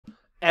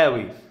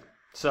Arweave.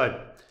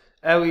 So,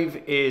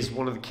 Arweave is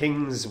one of the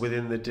kings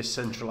within the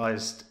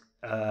decentralized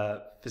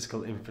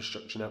physical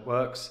infrastructure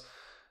networks.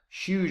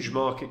 Huge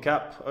market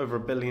cap, over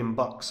 $1 billion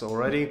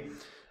already.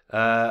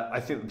 I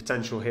think the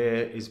potential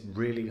here is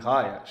really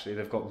high, actually.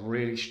 They've got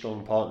really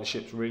strong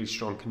partnerships, really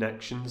strong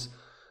connections.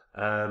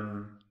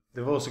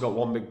 They've also got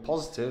one big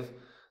positive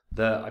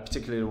that I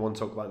particularly want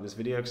to talk about in this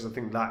video, because I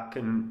think that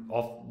can,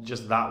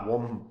 just that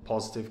one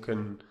positive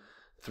can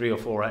 3 or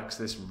 4x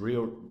this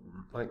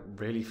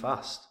really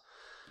fast.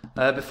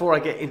 Before I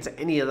get into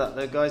any of that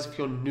though, guys, if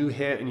you're new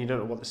here and you don't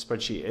know what the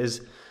spreadsheet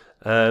is,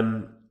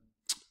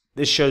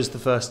 this shows the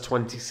first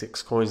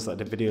 26 coins that I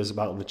did videos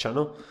about on the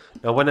channel.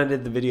 Now, when I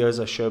did the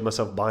videos, I showed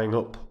myself buying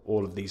up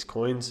all of these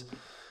coins.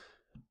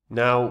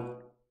 Now,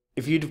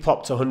 if you'd have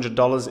popped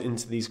 $100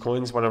 into these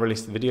coins when I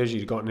released the videos, you'd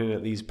have gotten in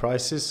at these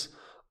prices.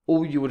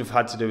 All you would have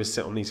had to do is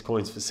sit on these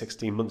coins for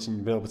 16 months and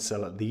you'd be able to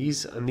sell at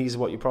these, and these are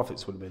what your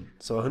profits would have been.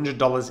 So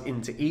 $100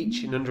 into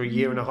each in under a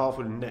year and a half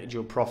would have netted you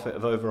a profit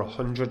of over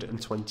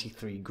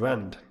 123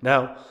 grand.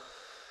 Now,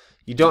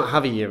 you don't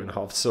have a year and a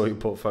half to sort your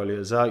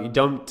portfolios out. You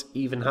don't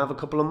even have a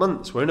couple of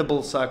months. We're in a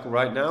bull cycle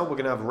right now. We're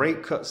going to have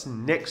rate cuts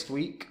next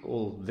week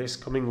or this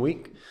coming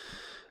week.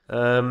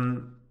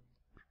 And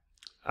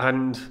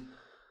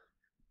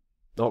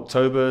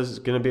October is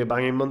going to be a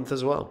banging month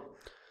as well.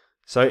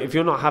 So if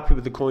you're not happy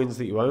with the coins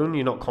that you own,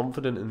 you're not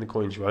confident in the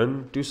coins you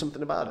own, do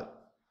something about it.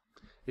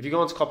 If you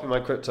go onto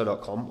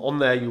copymycrypto.com, on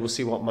there you will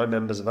see what my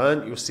members have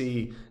earned. You'll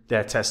see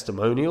their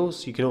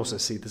testimonials. You can also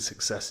see the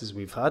successes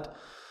we've had.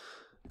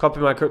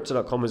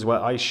 Copymycrypto.com is where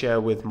I share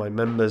with my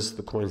members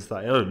the coins that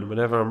I own.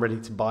 Whenever I'm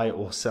ready to buy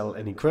or sell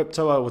any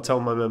crypto, I will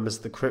tell my members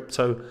the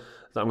crypto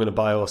that I'm going to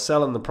buy or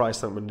sell and the price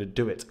that I'm going to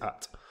do it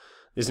at.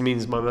 This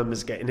means my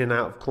members get in and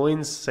out of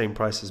coins, same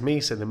price as me,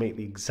 so they make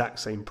the exact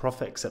same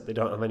profit, except they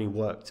don't have any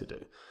work to do.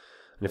 And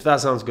if that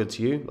sounds good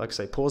to you, like I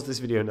say, pause this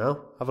video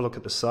now, have a look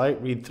at the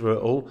site, read through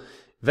it all,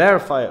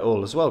 verify it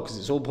all as well, because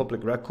it's all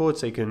public record,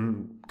 so you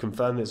can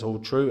confirm that it's all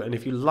true. And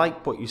if you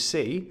like what you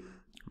see,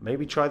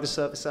 maybe try the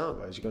service out,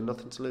 guys. You've got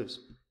nothing to lose.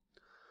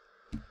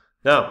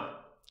 Now,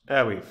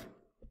 Arweave.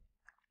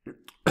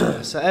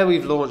 So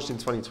Arweave launched in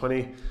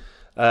 2020.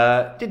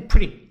 Did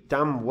pretty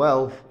damn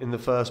well in the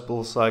first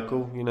bull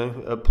cycle. You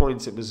know, at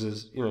points it was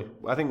as, you know,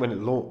 I think when it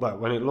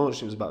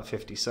launched it was about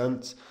 50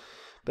 cents,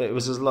 but it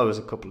was as low as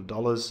a couple of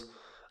dollars,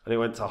 and it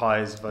went to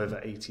highs of over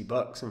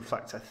 $80. In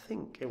fact, I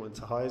think it went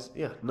to highs,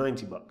 $90,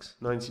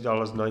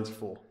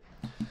 $90.94.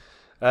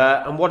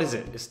 And what is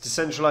it? It's a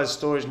decentralized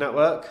storage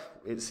network.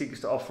 It seeks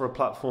to offer a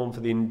platform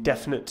for the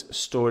indefinite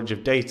storage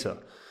of data.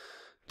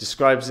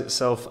 Describes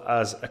itself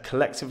as a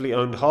collectively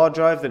owned hard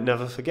drive that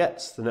never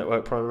forgets. The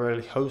network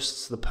primarily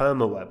hosts the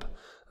permaweb,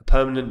 a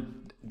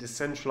permanent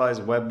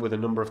decentralized web with a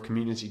number of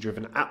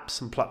community-driven apps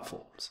and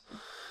platforms.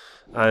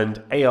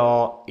 And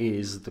AR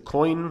is the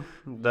coin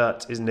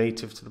that is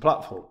native to the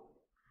platform.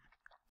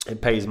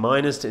 It pays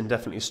miners to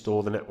indefinitely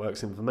store the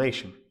network's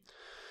information.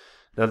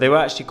 Now, they were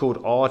actually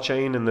called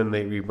R-Chain, and then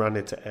they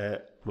rebranded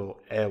to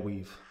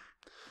Arweave,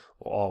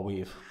 or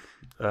Arweave.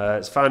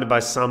 It's founded by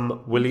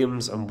Sam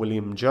Williams and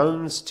William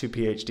Jones, 2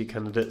 PhD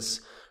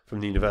candidates from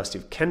the University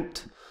of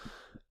Kent.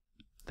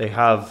 They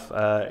have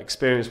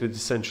experience with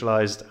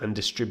decentralized and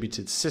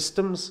distributed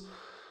systems.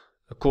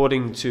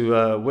 According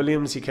to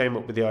Williams, he came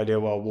up with the idea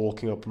while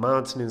walking up a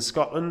mountain in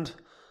Scotland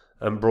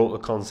and brought the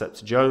concept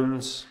to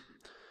Jones,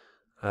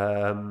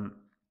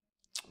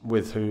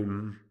 with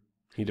whom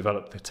he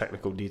developed the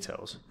technical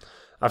details.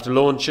 After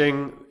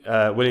launching,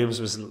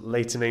 Williams was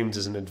later named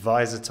as an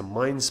advisor to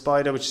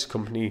MindSpider, which is a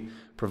company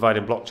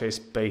providing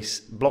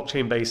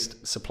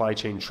blockchain-based supply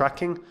chain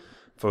tracking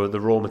for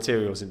the raw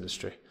materials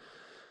industry.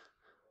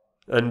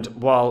 And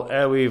while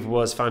Arweave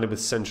was founded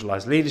with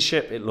centralized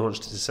leadership, it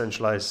launched a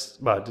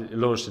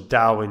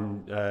DAO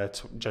in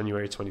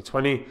January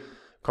 2020,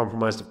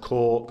 comprised of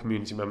core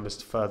community members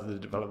to further the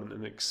development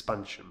and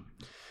expansion.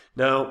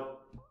 Now,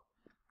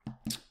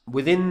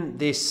 within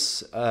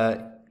this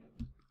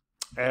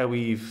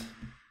Arweave,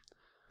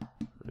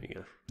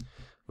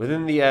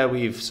 within the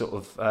Arweave sort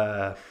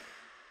of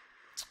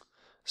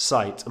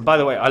site, and by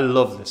the way, I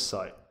love this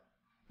site.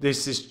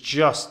 This is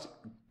just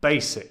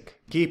basic.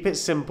 Keep it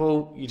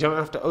simple. You don't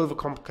have to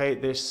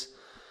overcomplicate this.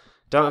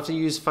 Don't have to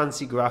use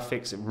fancy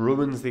graphics. It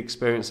ruins the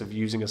experience of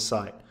using a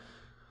site.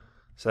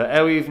 So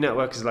Arweave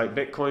network is like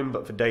Bitcoin,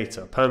 but for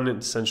data. Permanent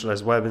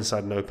decentralized web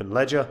inside an open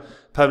ledger.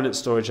 Permanent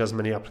storage has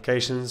many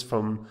applications,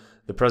 from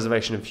the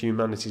preservation of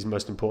humanity's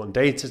most important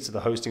data to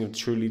the hosting of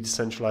truly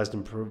decentralized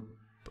and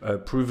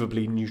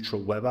provably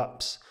neutral web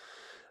apps.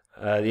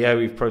 The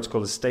Arweave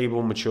protocol is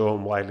stable, mature,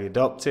 and widely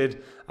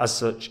adopted. As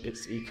such,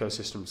 its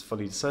ecosystem is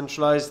fully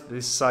decentralized.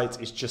 This site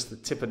is just the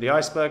tip of the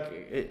iceberg.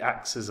 It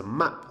acts as a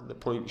map that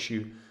points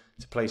you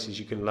to places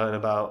you can learn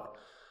about,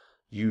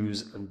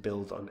 use, and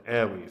build on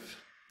Arweave.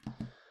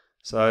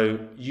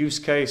 So, use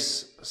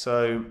case.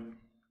 So,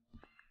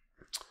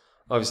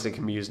 obviously, it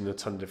can be used in a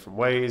ton of different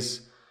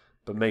ways,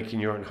 but making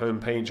your own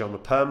homepage on the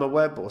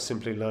permaweb, or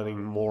simply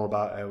learning more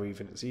about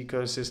Arweave and its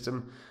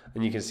ecosystem.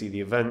 And you can see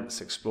the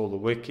events, explore the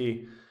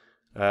wiki,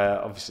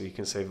 Obviously, you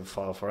can save a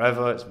file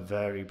forever. It's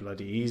very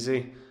bloody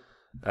easy.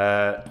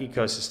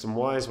 Ecosystem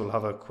wise, we'll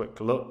have a quick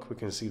look. We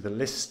can see the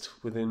list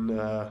within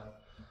the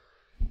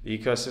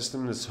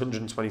ecosystem. There's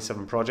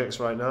 127 projects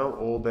right now,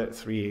 Orbit,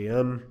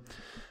 3EM.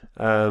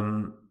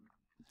 A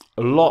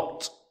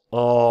lot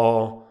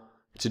are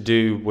to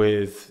do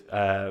with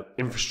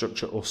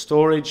infrastructure or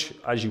storage,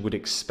 as you would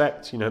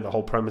expect. You know, the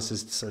whole premise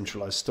is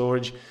decentralized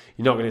storage.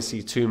 You're not going to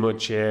see too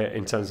much here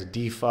in terms of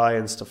DeFi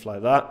and stuff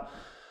like that.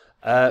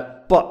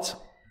 But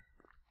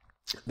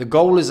the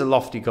goal is a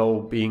lofty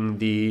goal, being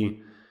the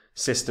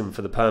system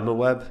for the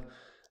permaweb.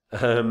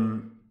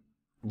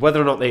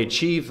 Whether or not they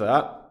achieve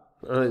that,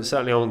 it's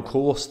certainly on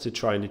course to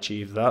try and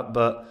achieve that,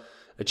 but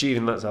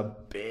achieving that's a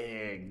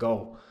big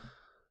goal.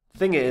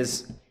 Thing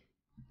is,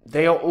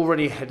 they are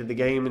already ahead of the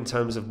game in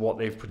terms of what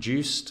they've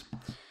produced.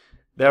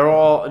 There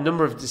are a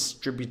number of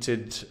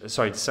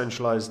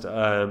decentralized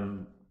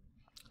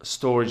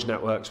storage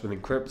networks within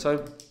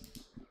crypto.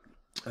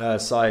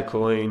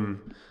 Sidecoin,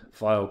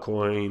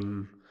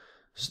 Filecoin,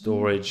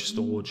 Storage.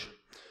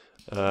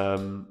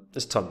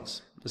 There's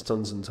tons. There's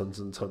tons and tons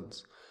and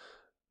tons.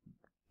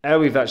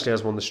 Arweave actually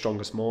has one of the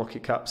strongest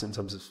market caps in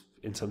terms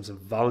of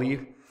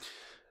value.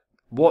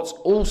 What's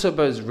also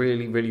bodes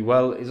really, really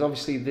well is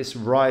obviously this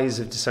rise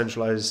of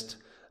decentralized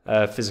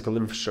physical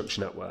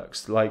infrastructure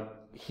networks. Like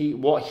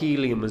what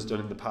Helium has done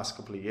in the past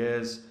couple of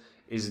years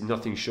is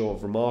nothing short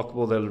of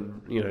remarkable.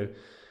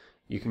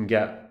 You can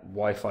get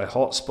Wi-Fi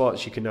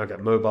hotspots. You can now get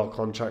mobile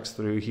contracts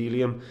through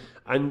Helium.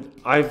 And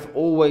I've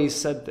always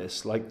said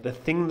this, like the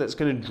thing that's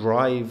going to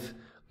drive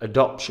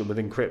adoption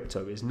within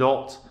crypto is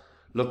not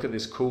look at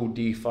this cool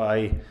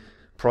DeFi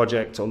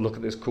project or look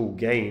at this cool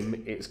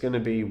game. It's going to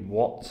be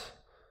what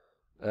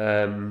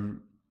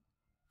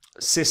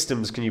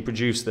systems can you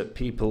produce that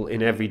people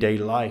in everyday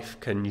life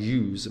can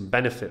use and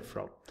benefit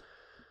from.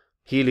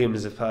 Helium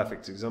is a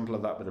perfect example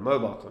of that with the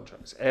mobile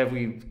contracts.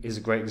 Arweave is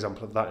a great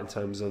example of that in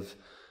terms of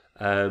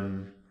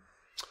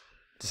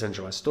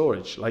decentralized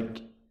storage.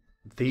 Like,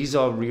 these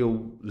are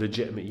real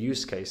legitimate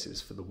use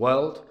cases for the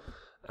world,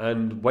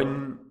 and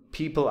when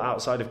people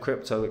outside of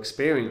crypto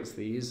experience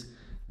these,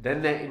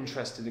 then they're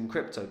interested in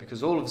crypto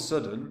because all of a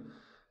sudden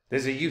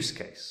there's a use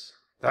case.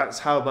 That's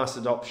how mass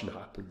adoption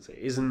happens. It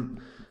isn't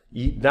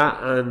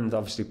that, and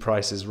obviously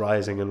prices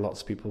rising and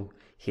lots of people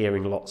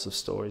hearing lots of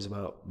stories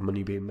about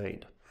money being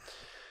made.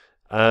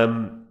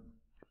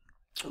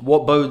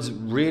 What bodes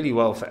really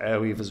well for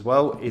Arweave as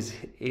well is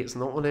it's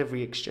not on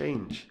every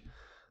exchange.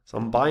 It's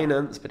on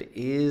Binance, but it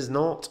is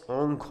not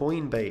on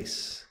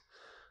Coinbase.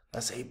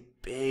 That's a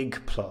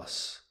big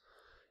plus.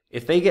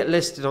 If they get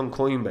listed on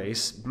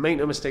Coinbase, make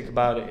no mistake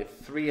about it,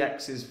 if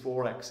 3x's,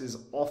 4x's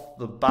off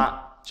the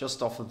bat,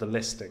 just off of the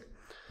listing,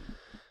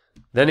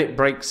 then it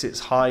breaks its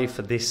high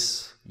for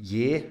this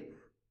year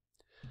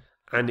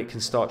and it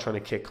can start trying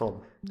to kick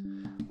on.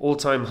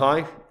 All-time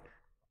high,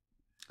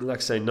 like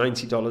I say,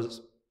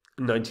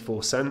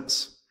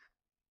 $90.94.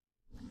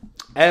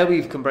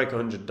 Arweave can break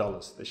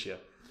 $100 this year.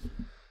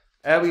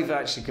 Arweave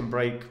actually can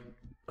break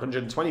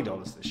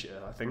 $120 this year,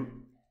 I think.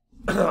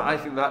 I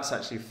think that's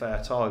actually a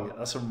fair target.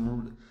 That's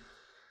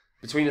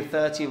between a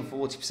 30 and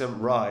 40%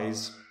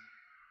 rise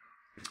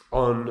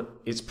on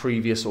its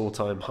previous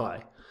all-time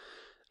high.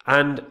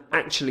 And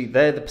actually,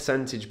 they're the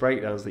percentage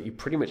breakdowns that you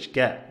pretty much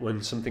get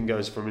when something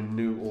goes from a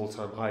new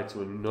all-time high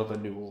to another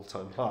new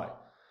all-time high.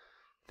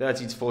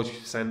 30 to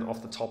 40%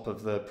 off the top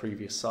of the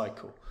previous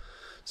cycle.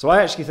 So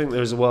I actually think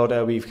there's a world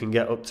Arweave can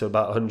get up to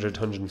about $100,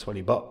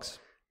 $120.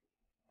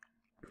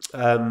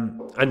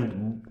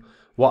 And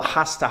what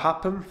has to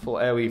happen for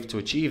Arweave to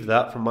achieve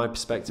that, from my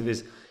perspective,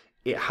 is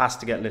it has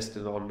to get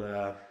listed on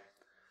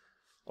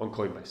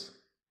Coinbase.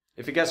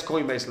 If it gets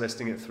Coinbase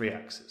listing at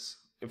 3x's,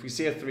 if we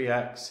see a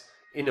 3x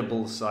in a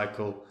bull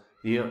cycle,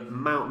 the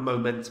amount of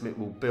momentum it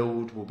will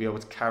build will be able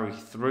to carry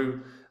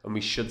through, and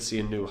we should see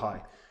a new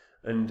high.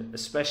 And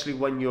especially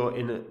when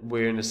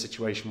we're in a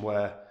situation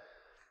where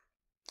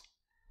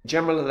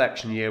general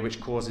election year,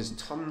 which causes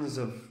tons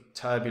of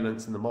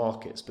turbulence in the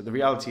markets, but the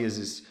reality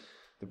is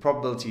the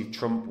probability of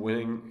Trump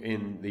winning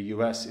in the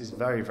US is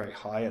very, very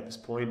high at this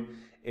point.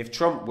 If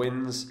Trump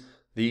wins,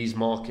 these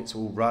markets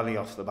will rally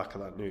off the back of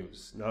that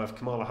news. Now, if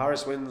Kamala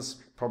Harris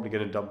wins, probably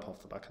going to dump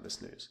off the back of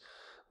this news.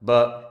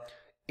 But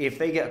if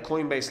they get a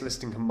Coinbase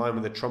listing combined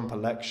with a Trump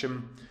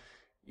election,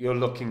 you're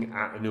looking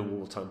at a new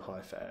all-time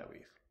high for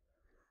Arweave.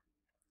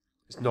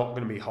 It's not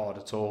going to be hard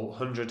at all.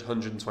 $100,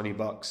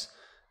 $120,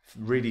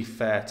 really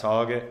fair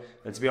target.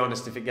 And to be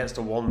honest, if it gets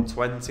to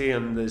 120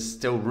 and there's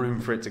still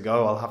room for it to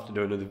go, I'll have to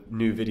do another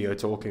new video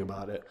talking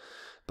about it.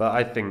 But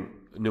I think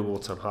new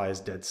all-time high is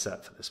dead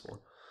set for this one.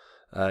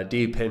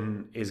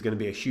 DeepIn is going to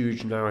be a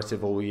huge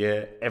narrative all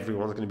year.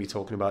 Everyone's going to be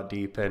talking about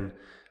DeepIn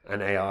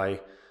and AI.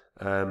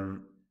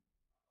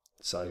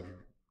 So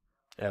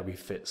Arweave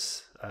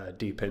fits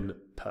DeepIn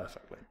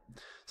perfectly.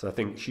 So I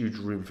think huge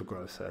room for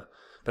growth there.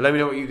 But let me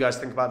know what you guys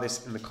think about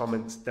this in the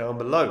comments down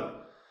below.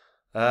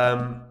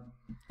 And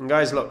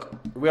guys, look,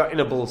 we are in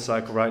a bull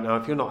cycle right now.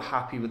 If you're not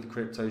happy with the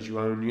cryptos you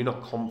own, you're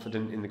not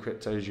confident in the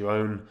cryptos you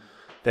own,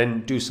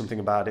 then do something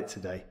about it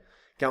today.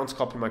 get onto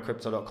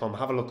copymycrypto.com,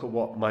 have a look at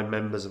what my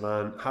members have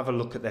earned, have a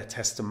look at their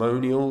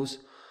testimonials.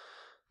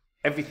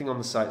 Everything on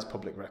the site is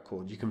public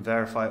record. You can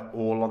verify it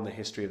all on the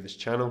history of this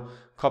channel.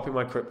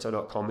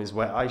 Copymycrypto.com is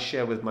where I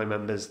share with my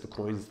members the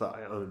coins that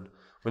I own.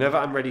 Whenever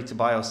I'm ready to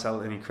buy or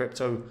sell any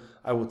crypto,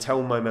 I will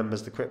tell my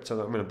members the crypto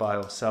that I'm going to buy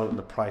or sell and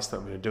the price that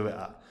I'm going to do it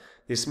at.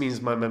 This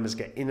means my members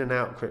get in and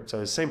out of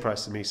crypto, same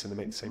price as me, so they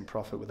make the same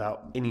profit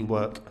without any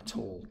work at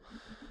all.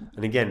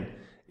 And again,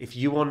 if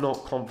you are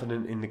not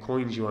confident in the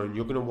coins you own,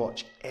 you're going to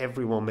watch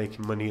everyone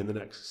making money in the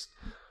next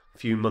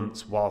few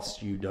months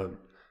whilst you don't.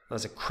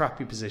 That's a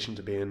crappy position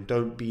to be in.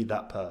 Don't be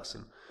that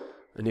person.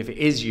 And if it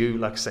is you,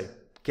 like I say,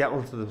 get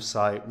onto the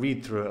site,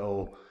 read through it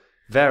all,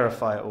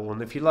 verify it all,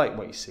 and if you like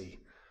what you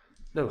see,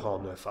 no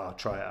harm, no foul.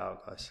 Try it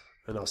out, guys.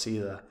 And I'll see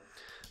you there.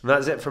 And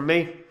that's it from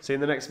me. See you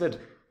in the next vid.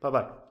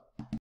 Bye-bye.